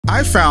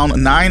I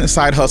found 9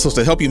 side hustles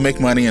to help you make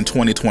money in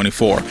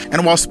 2024.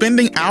 And while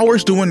spending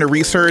hours doing the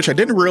research, I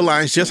didn't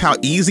realize just how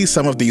easy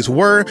some of these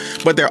were,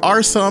 but there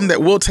are some that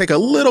will take a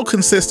little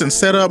consistent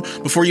setup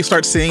before you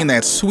start seeing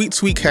that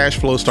sweet cash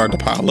flow start to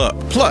pile up.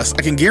 Plus,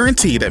 I can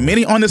guarantee that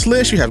many on this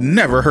list you have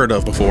never heard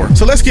of before.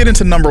 So let's get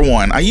into number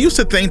 1. I used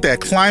to think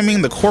that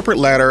climbing the corporate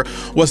ladder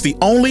was the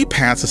only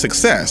path to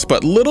success,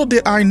 but little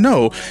did I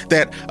know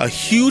that a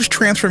huge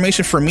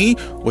transformation for me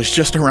was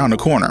just around the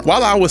corner.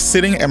 While I was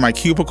sitting at my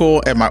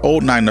cubicle at my old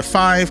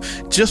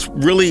 9-to-5, just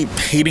really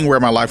hating where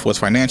my life was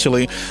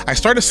financially, I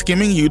started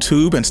skimming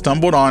YouTube and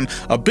stumbled on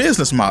a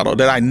business model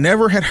that I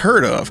never had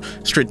heard of: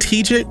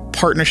 strategic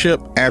partnership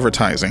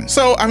advertising.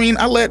 So,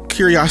 I let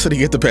curiosity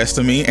get the best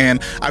of me,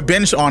 and I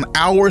binged on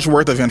hours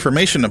worth of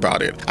information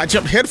about it. I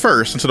jumped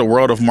headfirst into the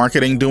world of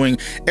marketing, doing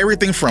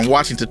everything from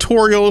watching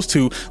tutorials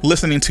to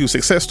listening to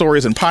success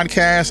stories and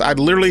podcasts. I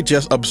literally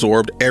just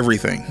absorbed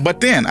everything.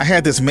 But then I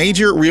had this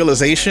major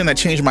realization that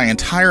changed my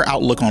entire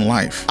outlook on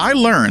life. I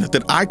learned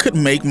that I could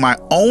make my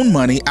own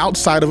money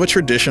outside of a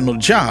traditional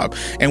job,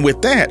 and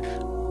with that,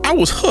 I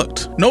was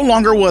hooked. No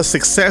longer was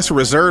success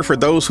reserved for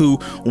those who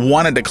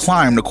wanted to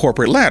climb the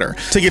corporate ladder.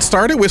 To get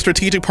started with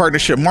strategic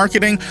partnership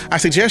marketing, I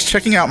suggest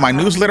checking out my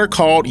newsletter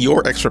called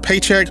Your Extra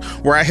Paycheck,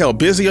 where I help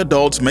busy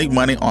adults make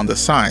money on the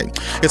side.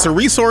 It's a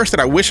resource that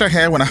I wish I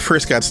had when I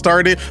first got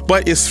started,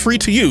 but it's free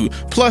to you.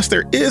 Plus,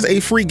 there is a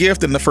free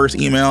gift in the first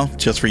email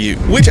just for you.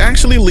 Which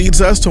actually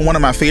leads us to one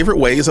of my favorite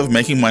ways of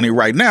making money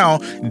right now: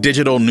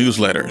 digital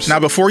newsletters. Now,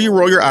 before you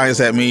roll your eyes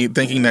at me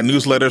thinking that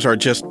newsletters are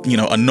just,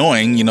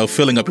 annoying,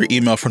 filling up your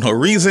email for no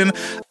reason,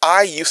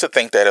 I used to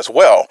think that as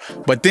well.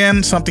 But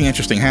then something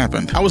interesting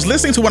happened. I was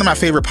listening to one of my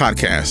favorite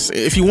podcasts.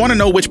 If you want to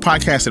know which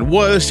podcast it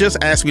was, just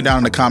ask me down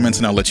in the comments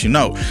and I'll let you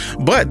know.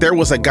 But there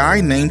was a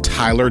guy named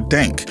Tyler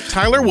Denk.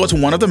 Tyler was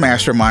one of the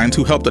masterminds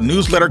who helped a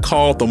newsletter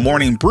called The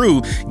Morning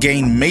Brew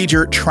gain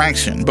major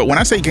traction. But when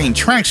I say gain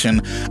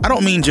traction, I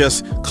don't mean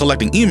just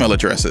collecting email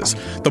addresses.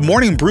 The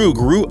Morning Brew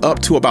grew up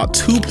to about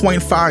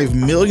 2.5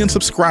 million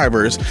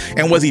subscribers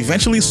and was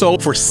eventually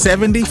sold for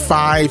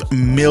 $75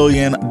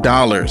 million.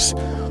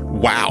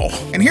 Wow.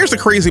 And here's the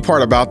crazy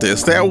part about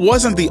this: that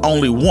wasn't the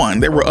only one.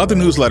 There were other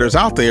newsletters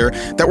out there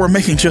that were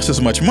making just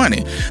as much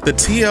money. The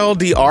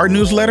TLDR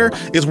newsletter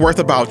is worth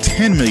about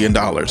 $10 million.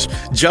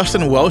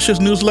 Justin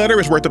Welsh's newsletter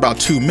is worth about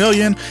 $2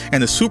 million,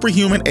 and the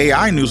Superhuman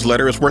AI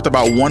newsletter is worth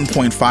about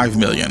 $1.5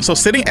 million. So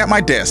sitting at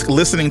my desk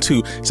listening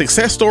to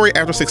success story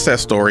after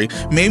success story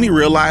made me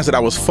realize that I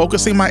was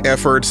focusing my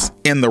efforts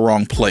in the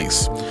wrong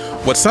place.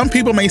 What some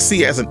people may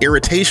see as an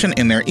irritation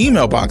in their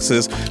email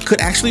boxes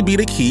could actually be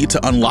the key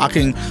to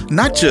unlocking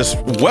not just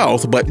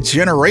wealth, but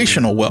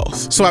generational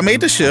wealth. So I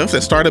made the shift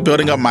and started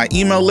building up my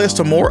email list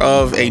to more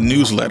of a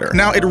newsletter.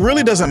 Now, it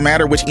really doesn't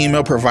matter which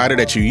email provider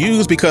that you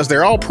use because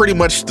they're all pretty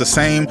much the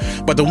same,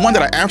 but the one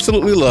that I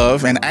absolutely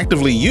love and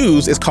actively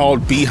use is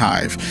called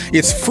Beehive.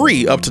 It's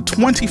free up to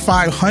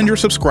 2,500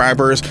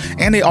 subscribers,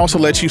 and they also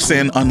let you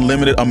send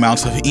unlimited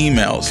amounts of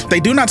emails. They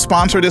do not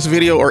sponsor this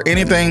video or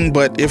anything,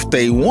 but if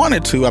they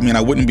wanted to, I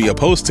wouldn't be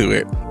opposed to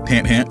it.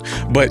 Hint, hint.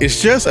 But it's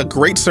just a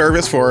great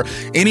service for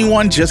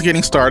anyone just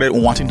getting started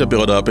wanting to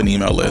build up an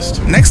email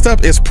list. Next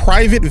up is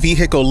private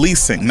vehicle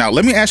leasing. Now,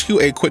 let me ask you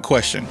a quick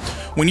question.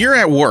 When you're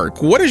at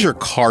work, what is your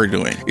car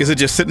doing? Is it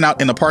just sitting out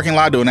in the parking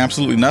lot doing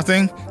absolutely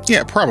nothing?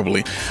 Yeah,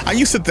 probably. I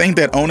used to think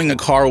that owning a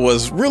car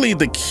was really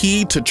the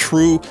key to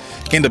true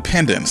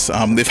independence.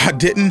 If I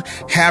didn't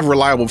have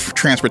reliable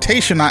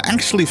transportation, I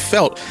actually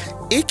felt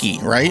icky,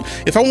 right?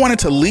 If I wanted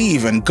to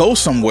leave and go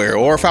somewhere,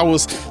 or if I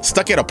was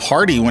stuck at a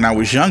party when I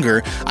was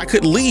younger, I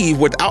could leave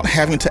without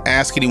having to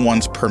ask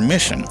anyone's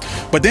permission.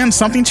 But then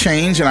something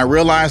changed and I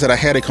realized that I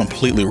had it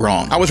completely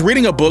wrong. I was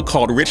reading a book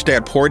called Rich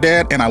Dad Poor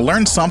Dad, and I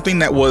learned something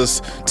that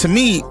was, to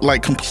me,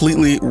 like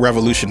completely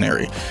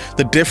revolutionary: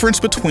 the difference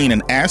between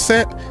an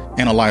asset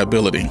and a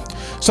liability.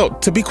 So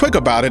to be quick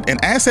about it, an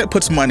asset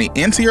puts money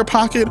into your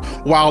pocket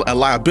while a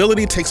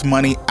liability takes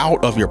money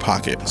out of your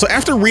pocket. So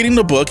after reading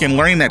the book and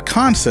learning that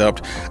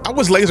concept, I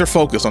was laser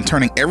focused on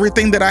turning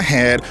everything that I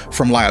had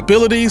from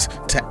liabilities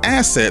to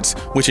assets,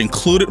 which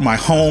included my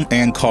home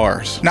and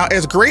cars. Now,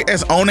 as great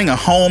as owning a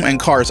home and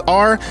cars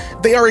are,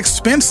 they are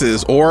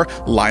expenses or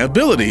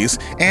liabilities,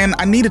 and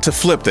I needed to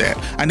flip that.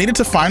 I needed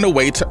to find a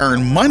way to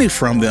earn money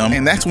from them,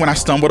 and that's when I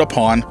stumbled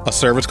upon a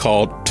service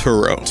called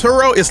Turo.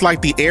 Turo is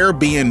like the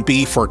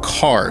Airbnb for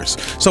cars.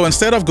 So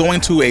instead of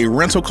going to a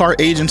rental car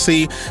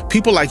agency,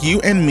 people like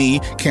you and me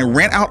can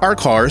rent out our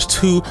cars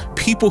to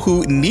people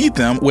who need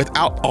them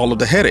without all of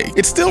the headache.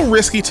 It's still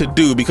risky to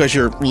do because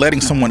you're letting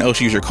someone else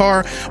use your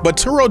car, but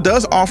Turo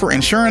does offer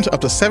insurance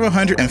up to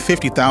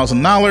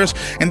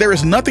 $750,000, and there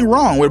is nothing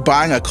wrong with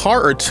buying a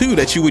car or two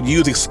that you would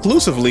use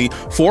exclusively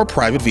for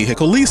private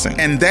vehicle leasing.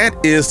 And that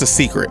is the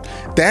secret.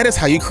 That is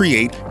how you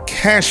create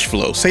cash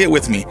flow. Say it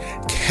with me: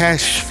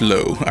 cash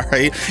flow. all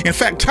right? In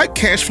fact, type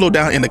cash flow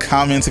down in the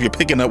comments if you're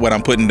picking up what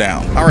I'm putting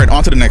down. All right,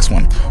 on to the next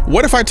one.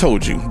 What if I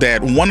told you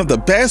that one of the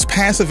best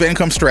passive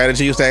income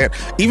strategies that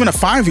even a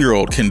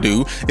 5-year-old can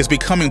do is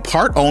becoming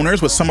part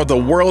owners with some of the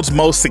world's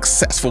most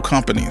successful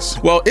companies?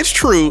 Well, it's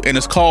true, and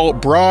it's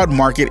called broad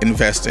market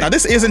investing. Now,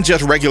 this isn't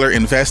just regular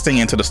investing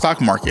into the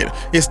stock market.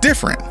 It's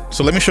different.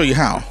 So let me show you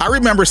how. I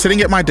remember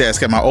sitting at my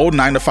desk at my old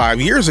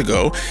 9-to-5 years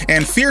ago,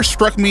 and fear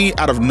struck me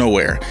out of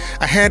nowhere.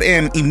 I had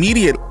an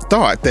immediate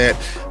thought that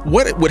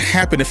what would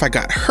happen if I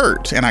got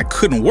hurt and I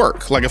couldn't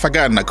work? Like if I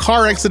got in a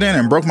car accident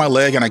and broke my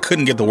leg and I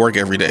couldn't get to work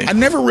every day. I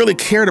never really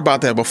cared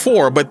about that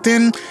before, but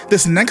then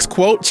this next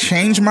quote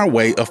changed my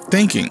way of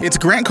thinking. It's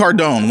Grant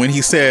Cardone when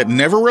he said,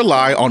 "Never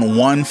rely on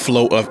one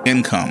flow of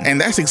income."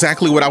 And that's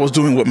exactly what I was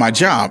doing with my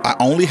job. I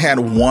only had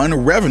one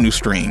revenue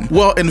stream.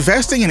 Well,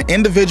 investing in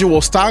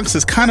individual stocks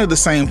is kind of the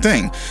same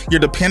thing. You're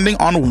depending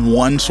on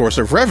one source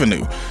of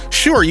revenue.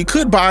 Sure, you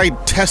could buy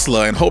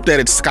Tesla and hope that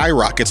it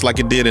skyrockets like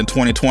it did in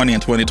 2020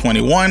 and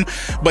 2021,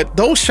 but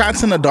those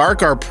shots in the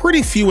dark are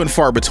pretty few and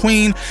far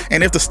between,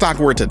 and if the stock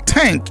were to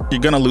tank, you're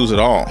gonna lose it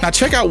all. Now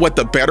check out what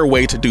the better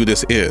way to do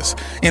this is.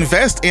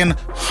 Invest in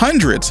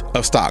hundreds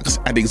of stocks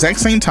at the exact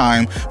same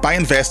time by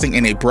investing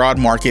in a broad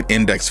market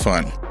index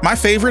fund. My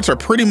favorites are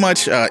pretty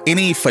much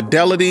any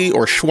Fidelity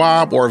or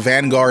Schwab or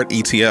Vanguard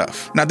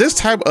ETF. Now this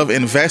type of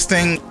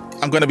investing,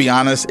 I'm going to be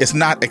honest, it's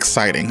not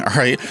exciting, all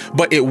right?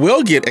 But it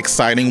will get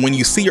exciting when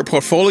you see your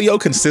portfolio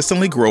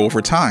consistently grow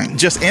over time.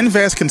 Just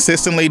invest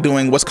consistently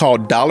doing what's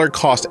called dollar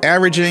cost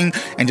averaging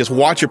and just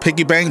watch your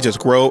piggy bank just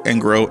grow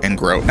and grow and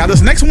grow. Now,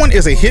 this next one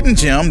is a hidden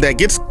gem that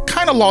gets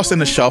kind of lost in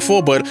the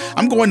shuffle, but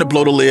I'm going to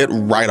blow the lid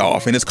right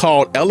off, and it's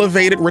called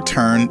elevated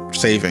return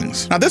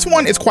savings. Now, this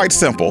one is quite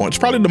simple. It's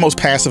probably the most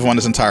passive on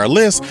this entire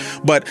list,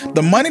 but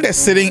the money that's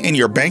sitting in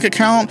your bank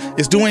account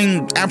is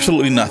doing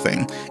absolutely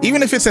nothing.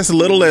 Even if it's as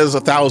little as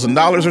 $1,000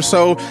 or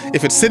so,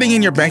 if it's sitting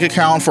in your bank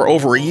account for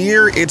over a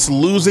year, it's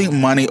losing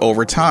money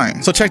over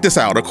time. So check this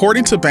out.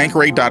 According to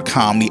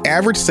Bankrate.com, the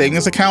average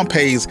savings account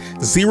pays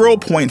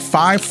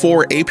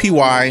 0.54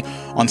 APY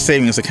on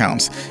savings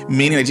accounts,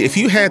 meaning that if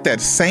you had that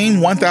same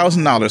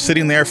 $1,000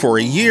 sitting there for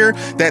a year,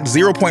 that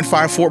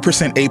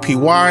 0.54%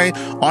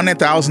 APY on that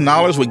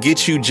 $1,000 would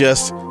get you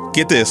just,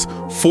 get this,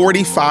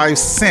 45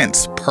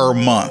 cents per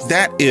month.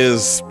 That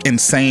is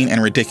insane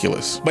and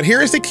ridiculous. But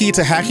here is the key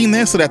to hacking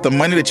this so that the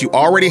money that you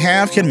already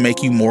have can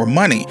make you more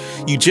money.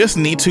 You just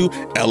need to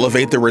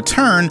elevate the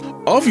return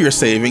of your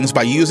savings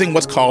by using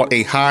what's called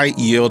a high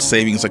yield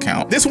savings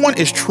account. This one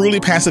is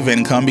truly passive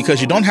income because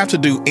you don't have to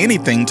do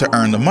anything to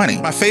earn the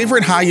money. My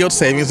favorite high yield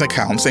savings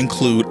accounts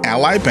include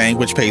Ally Bank,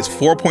 which pays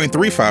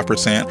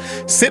 4.35%,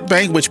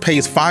 Citibank, which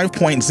pays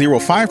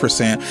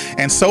 5.05%,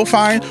 and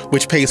SoFi,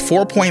 which pays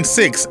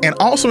 4.6%, and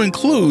also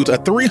includes a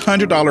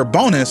 $300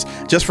 bonus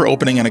just for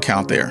opening an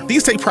account there.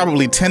 These take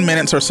probably 10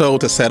 minutes or so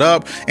to set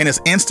up, and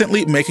it's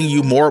instantly making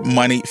you more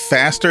money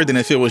faster than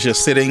if it was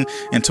just sitting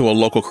into a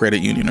local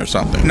credit union or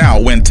something. Now,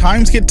 when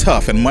times get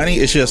tough and money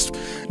is just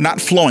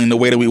not flowing the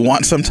way that we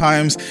want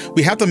sometimes,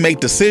 we have to make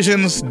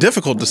decisions,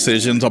 difficult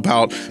decisions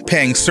about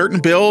paying certain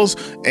bills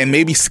and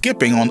maybe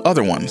skipping on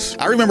other ones.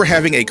 I remember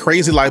having a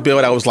crazy light bill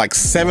that was like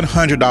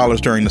 $700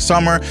 during the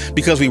summer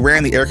because we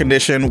ran the air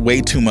condition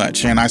way too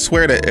much, and I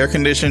swear that air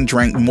conditioning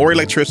drank more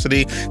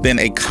electricity than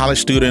a college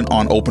student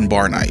on open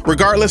bar night.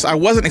 Regardless, I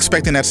wasn't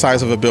expecting that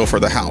size of a bill for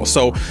the house,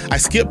 so I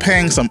skipped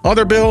paying some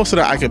other bills so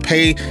that I could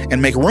pay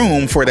and make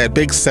room for that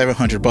big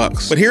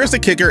 $700. But here's the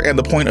kicker and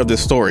the point of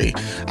this story.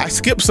 I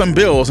skipped some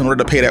bills in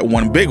order to pay that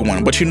one big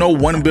one, but you know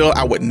one bill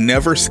I would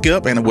never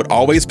skip and would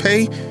always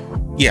pay?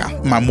 Yeah,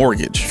 my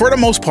mortgage. For the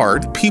most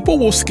part, people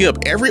will skip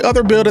every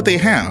other bill that they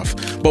have,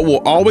 but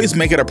will always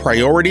make it a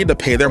priority to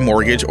pay their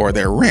mortgage or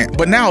their rent.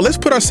 But now let's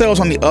put ourselves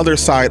on the other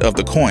side of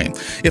the coin.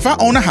 If I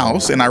own a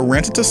house and I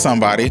rent it to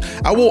somebody,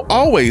 I will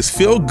always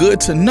feel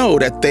good to know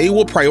that they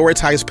will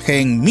prioritize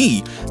paying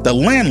me, the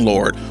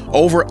landlord,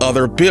 over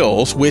other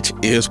bills, which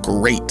is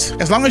great.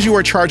 As long as you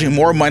are charging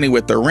more money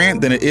with the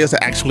rent than it is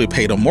to actually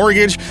pay the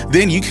mortgage,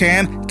 then you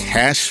can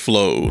cash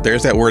flow.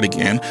 There's that word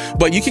again.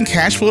 But you can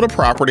cash flow the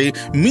property,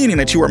 meaning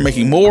that you are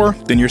making more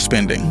than you're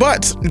spending.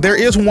 But there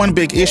is one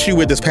big issue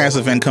with this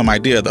passive income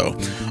idea though.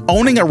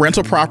 Owning a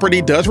rental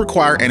property does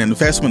require an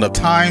investment of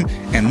time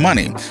and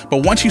money.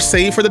 But once you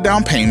save for the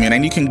down payment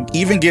and you can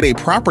even get a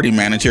property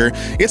manager,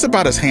 it's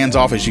about as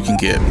hands-off as you can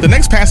get. The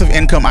next passive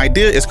income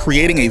idea is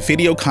creating a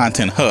video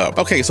content hub.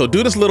 Okay, so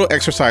do this little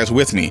exercise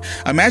with me.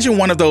 Imagine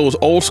one of those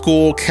old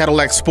school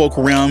Cadillac spoke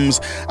rims.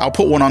 I'll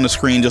put one on the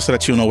screen just so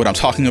that you know what I'm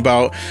talking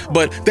about.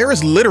 But there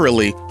is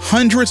literally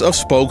hundreds of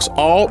spokes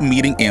all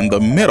meeting in the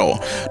middle.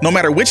 No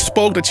matter which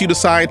spoke that you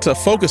decide to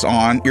focus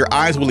on, your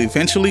eyes will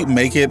eventually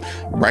make it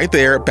right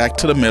there back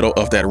to the middle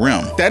of that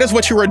rim. That is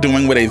what you are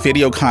doing with a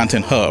video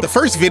content hub. The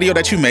first video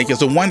that you make is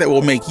the one that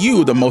will make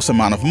you the most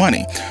amount of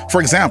money.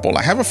 For example,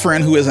 I have a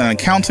friend who is an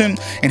accountant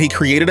and he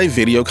created a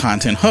video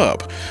content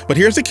hub. But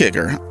here's the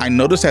kicker. I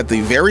noticed that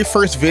the very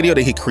first video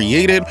that he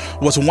created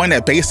was one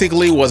that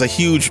basically was a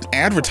huge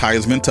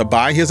advertisement to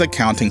buy his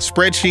accounting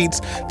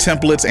spreadsheets,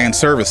 templates, and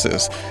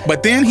services.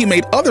 But then he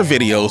made other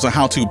videos on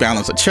how to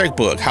balance a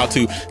checkbook, how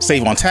to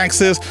save on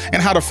taxes,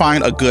 and how to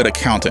find a good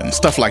accountant,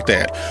 stuff like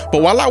that.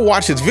 But while I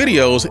watched his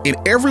videos, in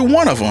every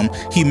one of them,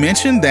 he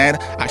mentioned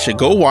that I should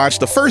go watch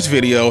the first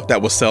video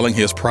that was selling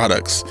his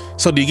products.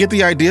 So do you get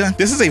the idea?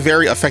 This is a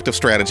very effective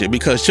strategy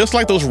because just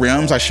like those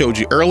rims I showed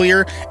you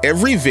earlier,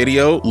 every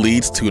video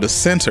leads to the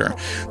center.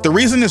 The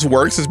reason this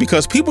works is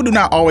because people do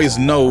not always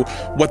know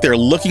what they're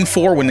looking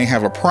for when they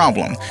have a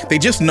problem. They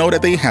just know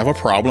that they have a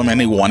problem and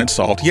they want it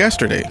solved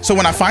yesterday. So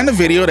when I find a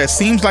video that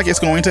seems like it's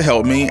going to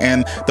help me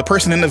and the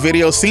person in the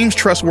video seems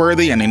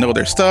trustworthy and they know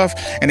their stuff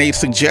and they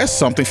suggest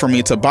something for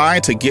me to buy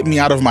to get me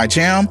out of my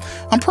jam,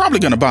 I'm probably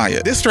going to buy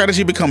it. This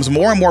strategy becomes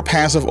more and more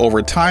passive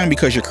over time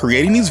because you're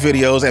creating these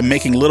videos and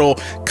making little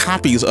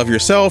copies of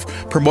yourself,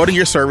 promoting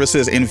your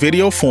services in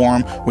video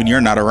form when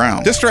you're not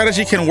around. This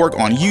strategy can work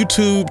on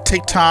YouTube,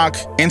 TikTok,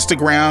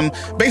 Instagram,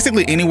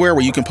 basically anywhere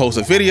where you can post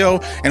a video,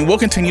 and will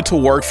continue to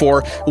work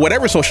for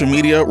whatever social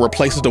media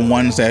replaces the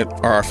ones that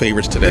are our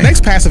favorites today. The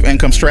next passive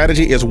income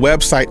strategy is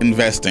website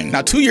investing.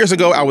 Now, 2 years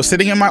ago, I was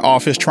sitting in my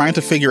office trying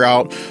to figure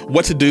out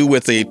what to do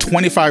with the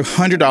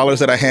 $2,500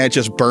 that I had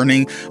just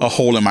burning a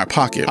hole in my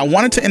pocket. I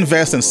wanted to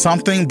invest in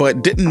something,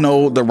 but didn't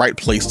know the right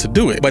place to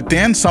do it. But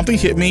then something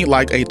hit me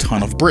like a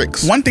ton of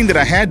bricks. One thing that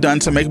I had done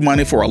to make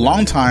money for a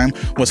long time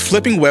was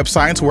flipping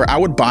websites where I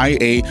would buy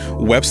a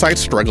website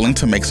struggling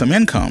to make some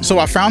income. So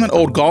I found an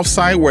old golf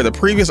site where the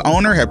previous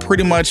owner had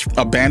pretty much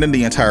abandoned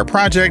the entire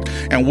project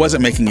and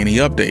wasn't making any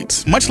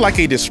updates. Much like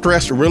a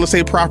distressed real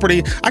estate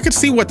property, I could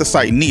see what the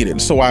site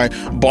needed, so I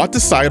bought the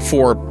site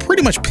for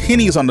pretty much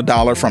pennies on the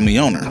dollar from the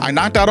owner. I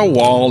knocked out a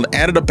wall,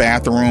 added a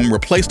bathroom,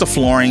 replaced the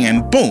flooring,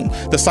 and boom,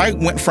 the site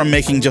went from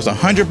making just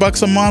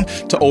 $100 a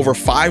month to over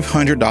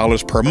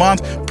 $500 per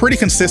month, pretty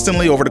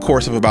consistently over the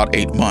course of about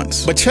 8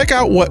 months. But check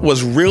out what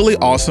was really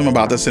awesome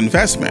about this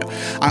investment.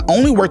 I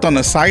only worked on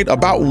the site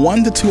about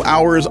 1 to 2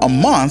 hours a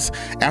month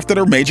after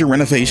the major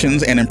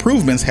renovations and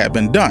improvements had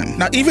been done.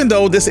 Now, even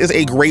though this is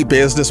a great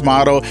business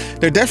model,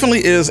 there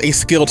definitely is a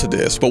skill to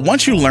this, but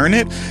once you learn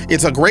it,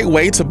 it's a great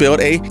way to build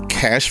a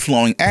cash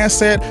flowing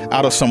asset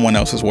out of someone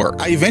else's work.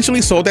 I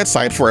eventually sold that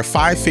site for a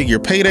 5-figure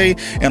payday,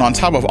 and on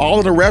top of all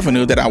of the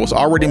revenue that I was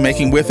already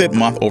making with it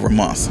month over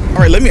month. All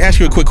right, let me ask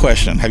you a quick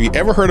question. Have you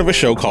ever heard of a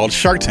show called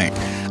Shark Tank?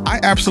 I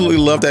absolutely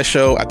love that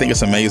show. I think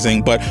it's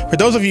amazing. But for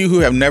those of you who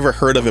have never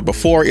heard of it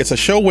before, it's a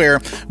show where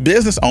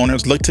business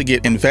owners look to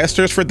get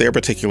investors for their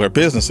particular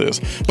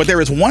businesses. But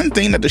there is one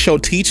thing that the show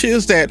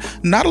teaches that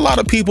not a lot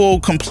of people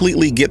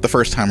completely get the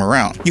first time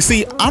around. You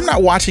see, I'm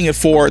not watching it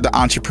for the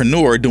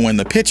entrepreneur doing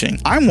the pitching.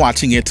 I'm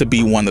watching it to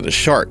be one of the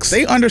sharks.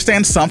 They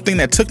understand something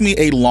that took me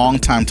a long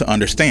time to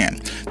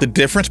understand: the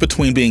difference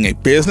between being a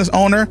business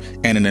owner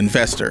and an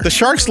investor. The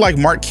sharks like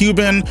Mark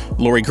Cuban,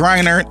 Lori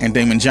Greiner, and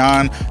Damon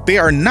John, they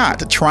are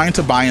not trying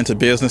to buy into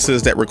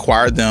businesses that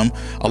require them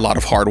a lot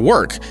of hard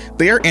work.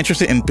 They are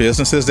interested in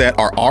businesses that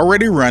are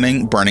already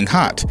running, burning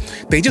hot.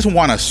 They just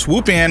want to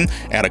swoop in,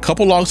 add a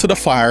couple logs to the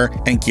fire,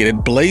 and get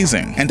it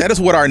blazing. And that is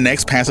what our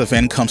next passive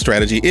income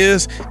strategy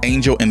is: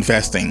 angel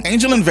investing.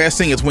 Angel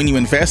investing is when you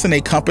invest in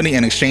a company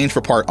in exchange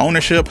for part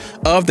ownership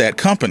of that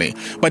company.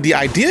 But the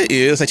idea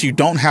is that you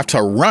don't have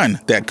to run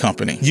that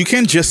company. You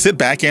can just sit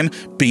back and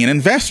be an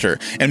investor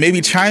and maybe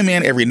chime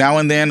in every now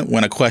and then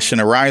when a question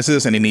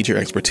arises and they need your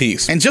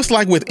expertise. And just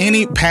like with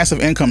any passive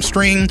income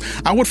stream,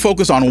 I would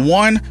focus on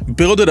one,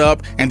 build it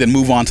up, and then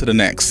move on to the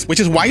next. Which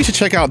is why you should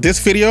check out this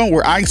video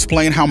where I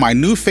explain how my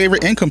new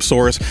favorite income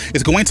source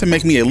is going to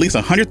make me at least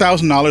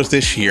 $100,000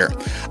 this year.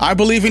 I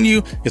believe in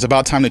you. It's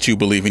about time that you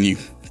believe in you.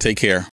 Take care.